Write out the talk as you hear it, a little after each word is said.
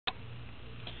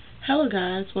Hello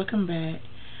guys, welcome back.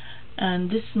 And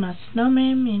this is my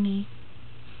Snowman Mini,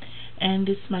 and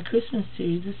this is my Christmas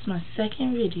series. This is my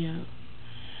second video.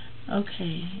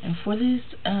 Okay, and for this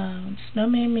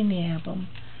Snowman Mini album,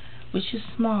 which is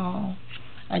small,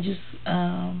 I just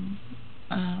I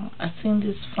seen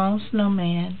this foam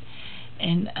snowman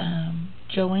and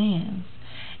Joann's,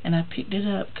 and I picked it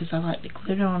up because I like the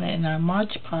glitter on it, and I Mod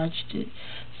Podged it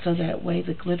so that way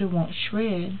the glitter won't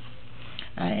shred.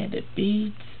 I added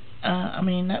beads.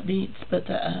 Not beads, but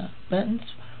the buttons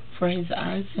for his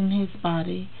eyes and his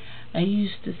body. I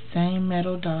used the same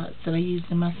metal dots that I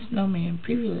used in my snowman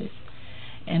previous.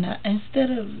 And instead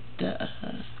of the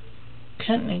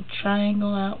cutting a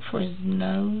triangle out for his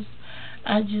nose,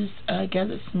 I just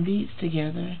gathered some beads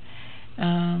together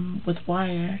with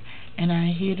wire, and I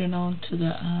adhered it onto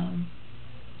the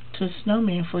to a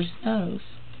snowman for his nose.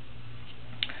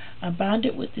 I bound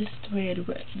it with this thread,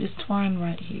 this twine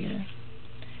right here.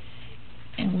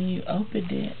 And when you opened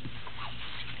it,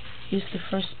 here's the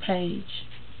first page.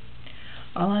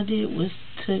 All I did was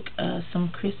took some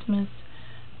Christmas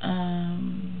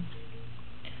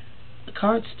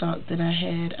cardstock that I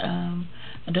had.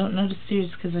 I don't know the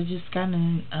series because I just got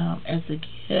it as a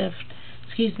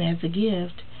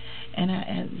gift. And I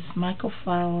added this Michael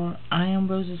flower, I Am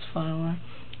Rose's flower,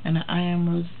 and an I Am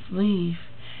Rose's leaf,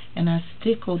 and I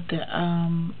stickled the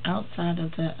outside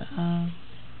of the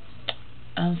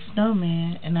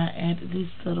snowman, and I added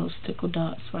these little stickle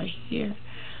dots right here.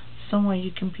 Somewhere you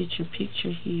can put your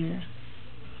picture here.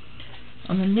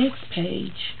 On the next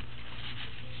page,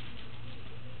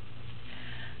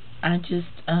 I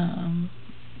just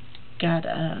got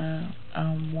a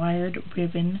wired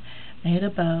ribbon, made a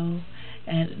bow,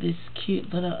 added this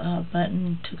cute little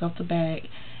button, took off the back,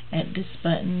 added this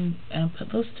button, put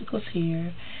little stickles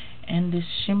here, and this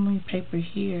shimmery paper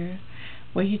here,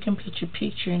 where you can put your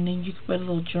picture, and then you can put a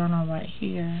little journal right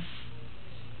here.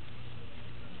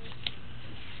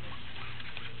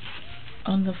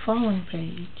 On the following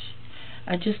page,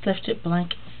 I just left it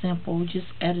blank and simple. Just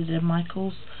added a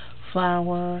Michael's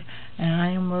flower, and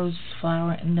I Am Rose's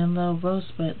flower, and then a little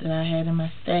rosebud that I had in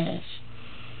my stash.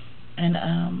 And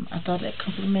I thought it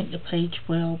complemented the page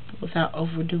well without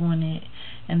overdoing it,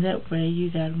 and that way you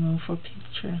got room for a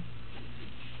picture.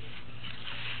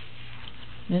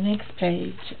 The next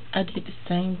page, I did the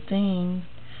same thing,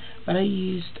 but I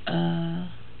used I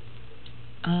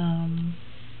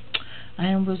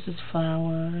Am Rose's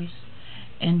flowers,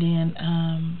 and then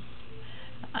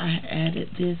I added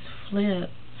this flip,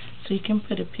 so you can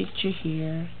put a picture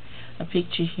here,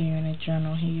 and a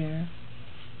journal here.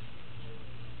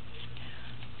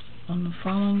 On the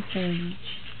following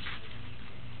page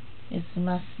is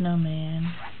my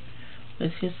snowman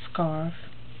with his scarf.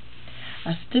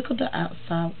 I stickled the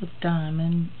outside with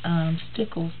diamond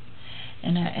stickles,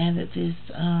 and I added this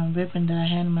ribbon that I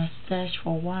had in my stash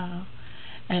for a while.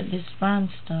 I added this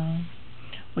rhinestone,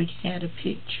 where you can add a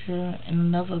picture and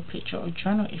another picture or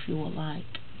journal if you would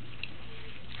like.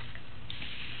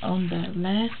 On the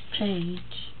last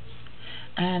page,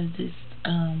 I added this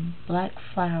black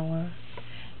flower,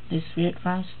 this red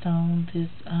rhinestone, this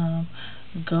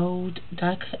gold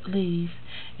die-cut leaf,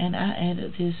 and I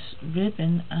added this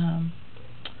ribbon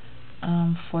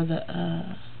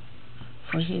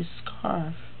for his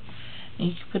scarf, and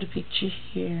you can put a picture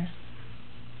here.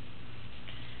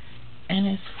 And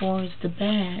as far as the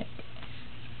back,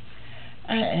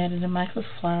 I added a Michael's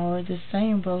flower, the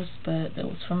same rosebud that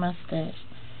was from my stash,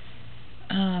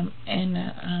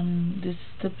 this is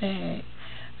the back.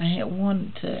 I had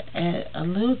wanted to add a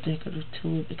little decorative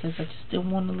to it because I just didn't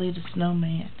want to leave the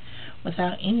snowman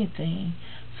without anything,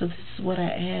 so this is what I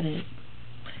added.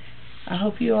 I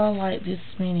hope you all like this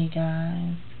mini,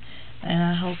 guys, and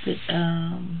I hope it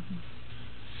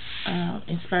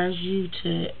inspires you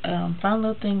to find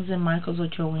little things in Michael's or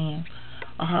Joann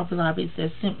or Hobby Lobby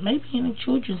that's maybe in the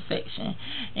children's section,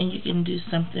 and you can do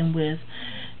something with.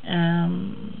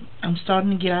 I'm starting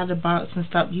to get out of the box and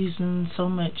stop using so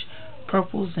much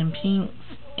purples and pinks,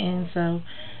 and so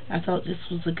I thought this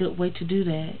was a good way to do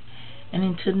that. And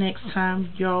until next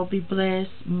time, y'all be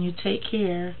blessed and you take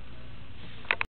care.